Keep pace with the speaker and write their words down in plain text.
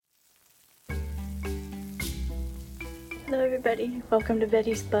Hello everybody, welcome to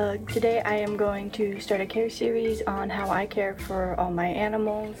Betty's Bug. Today I am going to start a care series on how I care for all my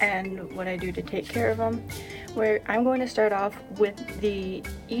animals and what I do to take care of them. Where I'm going to start off with the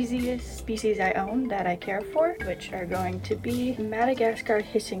easiest species I own that I care for, which are going to be Madagascar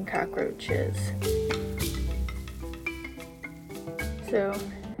hissing cockroaches. So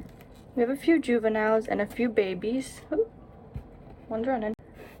we have a few juveniles and a few babies. Ooh, one's running.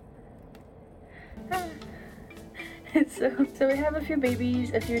 So we have a few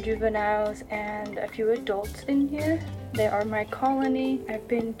babies, a few juveniles, and a few adults in here. They are my colony. I've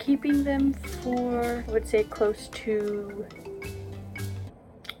been keeping them for, I would say, close to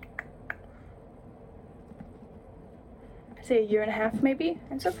a year and a half maybe.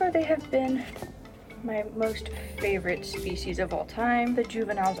 And so far they have been my most favorite species of all time. The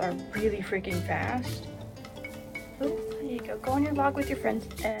juveniles are really freaking fast. Oh, there you go. Go on your log with your friends,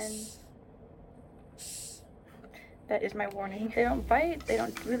 and that is my warning. They don't bite, they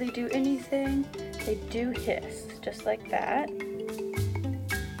don't really do anything. They do hiss, just like that.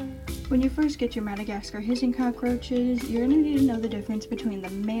 When you first get your Madagascar hissing cockroaches, you're gonna need to know the difference between the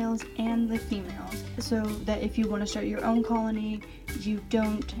males and the females, so that if you want to start your own colony, you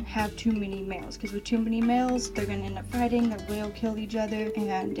don't have too many males, because with too many males, they're gonna end up fighting, they will kill each other,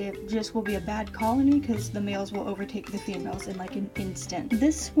 and it just will be a bad colony because the males will overtake the females in like an instant.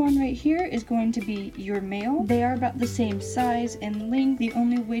 This one right here is going to be your male. They are about the same size and length. The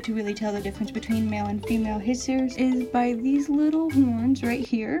only way to really tell the difference between male and female hissers is by these little horns right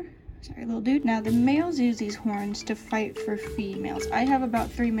here. Sorry, little dude. Now, the males use these horns to fight for females. I have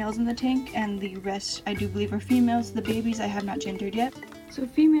about 3 males in the tank, and the rest I do believe are females. The babies I have not gendered yet. So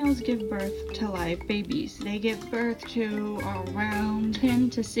females give birth to live babies. They give birth to around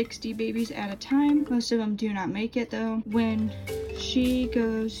 10 to 60 babies at a time. Most of them do not make it though. When she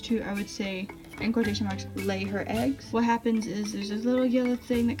goes to, I would say, in quotation marks, lay her eggs, what happens is there's this little yellow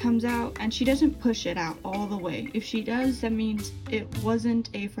thing that comes out, and she doesn't push it out all the way. If she does, that means it wasn't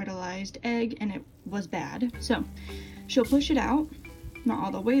a fertilized egg and it was bad. So she'll push it out, not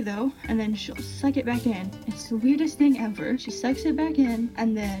all the way though, and then she'll suck it back in. It's the weirdest thing ever. She sucks it back in,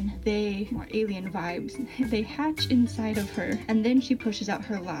 and then more alien vibes, they hatch inside of her, and then she pushes out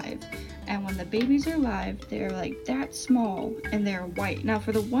her live. And when the babies are live, they're like that small and they're white. Now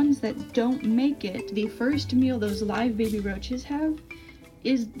for the ones that don't make it, the first meal those live baby roaches have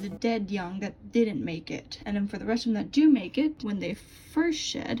is the dead young that didn't make it. And then for the rest of them that do make it, when they first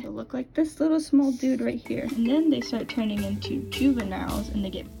shed, they'll look like this little small dude right here. And then they start turning into juveniles and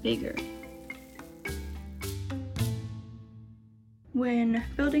they get bigger. When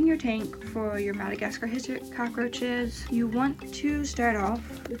building your tank for your Madagascar hissing cockroaches, you want to start off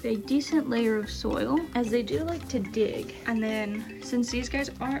with a decent layer of soil, as they do like to dig. And then, since these guys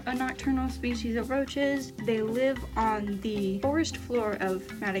are a nocturnal species of roaches, they live on the forest floor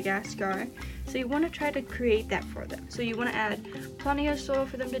of Madagascar, so you want to try to create that for them. So you want to add plenty of soil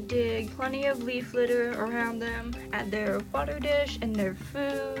for them to dig, plenty of leaf litter around them, add their water dish and their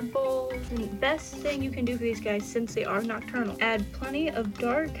food bowls. And the best thing you can do for these guys, since they are nocturnal, add plenty of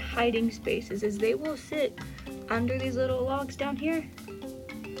dark hiding spaces, as they will sit under these little logs down here.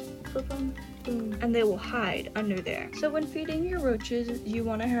 Flip them. Boom. And they will hide under there. So when feeding your roaches, you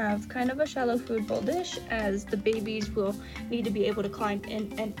want to have kind of a shallow food bowl dish, as the babies will need to be able to climb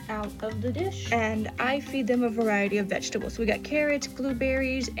in and out of the dish. And I feed them a variety of vegetables. So we got carrots,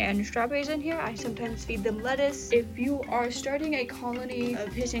 blueberries, and strawberries in here. I sometimes feed them lettuce. If you are starting a colony of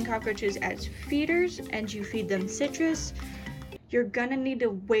hissing cockroaches as feeders and you feed them citrus, you're gonna need to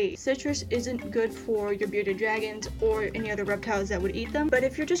wait. Citrus isn't good for your bearded dragons or any other reptiles that would eat them. But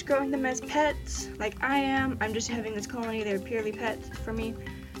if you're just growing them as pets, like I am, I'm just having this colony, they're purely pets for me,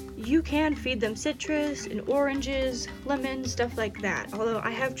 you can feed them citrus and oranges, lemons, stuff like that. Although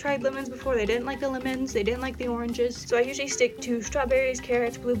I have tried lemons before, they didn't like the lemons, they didn't like the oranges. So I usually stick to strawberries,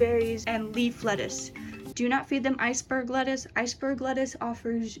 carrots, blueberries, and leaf lettuce. Do not feed them iceberg lettuce. Iceberg lettuce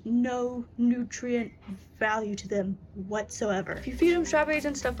offers no nutrient value to them whatsoever. If you feed them strawberries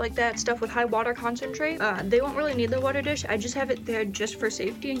and stuff like that, stuff with high water concentrate, they won't really need the water dish. I just have it there just for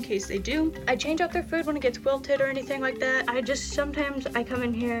safety in case they do. I change out their food when it gets wilted or anything like that. Sometimes I come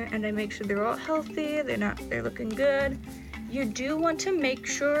in here and I make sure they're all healthy, they're looking good. You do want to make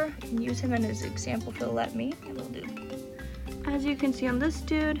sure, I can use him as an example if he'll let me. I will do. As you can see on this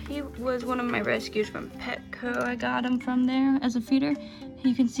dude, he was one of my rescues from Petco. I got him from there as a feeder.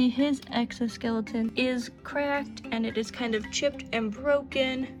 You can see his exoskeleton is cracked and it is kind of chipped and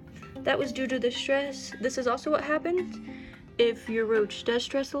broken. That was due to the stress. This is also what happens if your roach does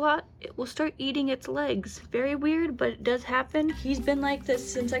stress a lot. it will start eating its legs. Very weird, but it does happen. He's been like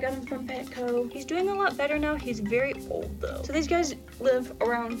this since I got him from Petco. He's doing a lot better now. He's very old though. So these guys live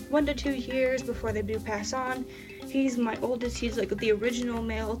around 1 to 2 years before they do pass on. He's my oldest. He's like the original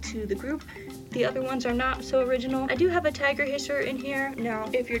male to the group. The other ones are not so original. I do have a tiger hisser in here. Now,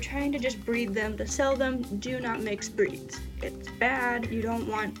 if you're trying to just breed them to sell them, do not mix breeds. It's bad. You don't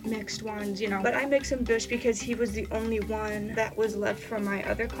want mixed ones, you know. But I mix him just because he was the only one that was left from my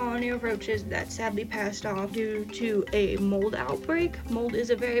other colony of roaches that sadly passed off due to a mold outbreak. Mold is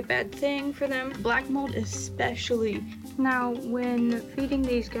a very bad thing for them. Black mold especially. Now, when feeding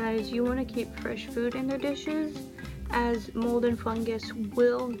these guys, you want to keep fresh food in their dishes, as mold and fungus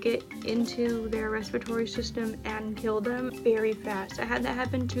will get into their respiratory system and kill them very fast. I had that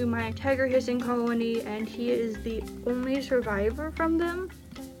happen to my tiger hissing colony, and he is the only survivor from them.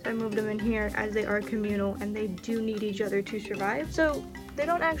 So I moved them in here as they are communal and they do need each other to survive. So they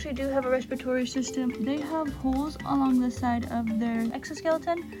don't actually do have a respiratory system. They have holes along the side of their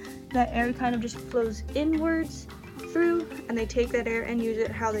exoskeleton that air kind of just flows inwards through, and they take that air and use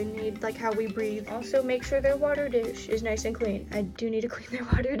it how they need, like how we breathe. Also, make sure their water dish is nice and clean. I do need to clean their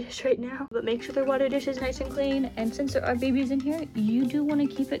water dish right now, but make sure their water dish is nice and clean. And since there are babies in here, you do want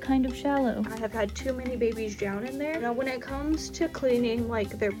to keep it kind of shallow. I have had too many babies drown in there. Now, when it comes to cleaning,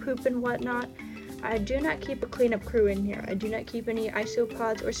 like their poop and whatnot, I do not keep a cleanup crew in here. I do not keep any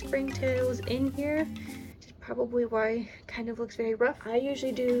isopods or springtails in here. Probably why it kind of looks very rough. I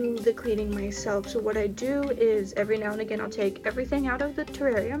usually do the cleaning myself. So what I do is every now and again I'll take everything out of the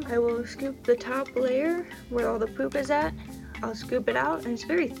terrarium. I will scoop the top layer where all the poop is at. I'll scoop it out, and it's a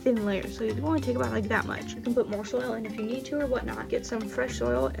very thin layer, so you want to take about like that much. You can put more soil in if you need to or whatnot. Get some fresh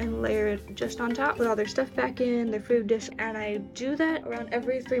soil and layer it just on top. Put all their stuff back in, their food dish, and I do that around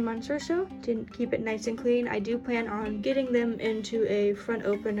every 3 months or so to keep it nice and clean. I do plan on getting them into a front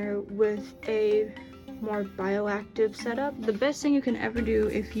opener with a more bioactive setup. The best thing you can ever do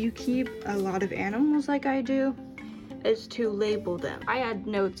if you keep a lot of animals like I do is to label them. I add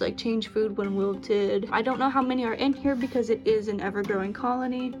notes like change food when wilted. I don't know how many are in here because it is an ever-growing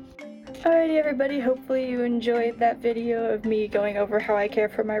colony. Alrighty everybody, hopefully you enjoyed that video of me going over how I care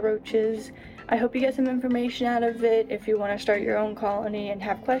for my roaches. I hope you get some information out of it. If you want to start your own colony and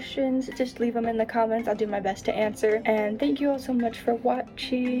have questions, just leave them in the comments. I'll do my best to answer. And thank you all so much for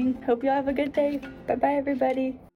watching. Hope you all have a good day. Bye bye everybody.